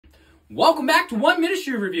Welcome back to 1 Minute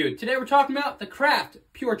Shoe Review. Today we're talking about the Craft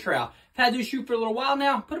Pure Trail. I've had this shoe for a little while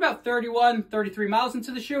now, put about 33 miles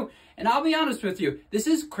into the shoe, and I'll be honest with you, this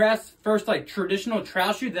is Craft's first traditional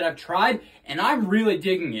trail shoe that I've tried, and I'm really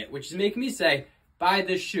digging it, which is making me say, buy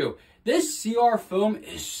this shoe. This CR foam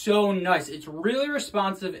is so nice. It's really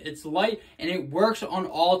responsive, it's light, and it works on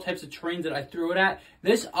all types of terrains that I threw it at.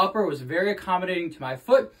 This upper was very accommodating to my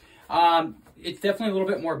foot. It's definitely a little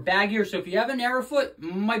bit more baggier, so if you have a narrow foot,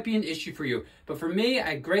 might be an issue for you. But for me,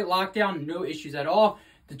 I had great lockdown, no issues at all.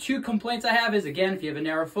 The two complaints I have is, again, if you have a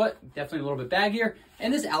narrow foot, definitely a little bit baggier.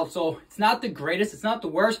 And this outsole, it's not the greatest, it's not the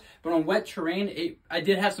worst, but on wet terrain, I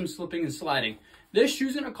did have some slipping and sliding. This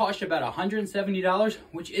shoe's gonna cost you about $170,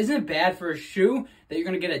 which isn't bad for a shoe that you're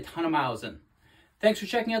gonna get a ton of miles in. Thanks for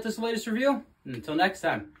checking out this latest review, and until next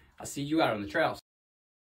time, I'll see you out on the trails.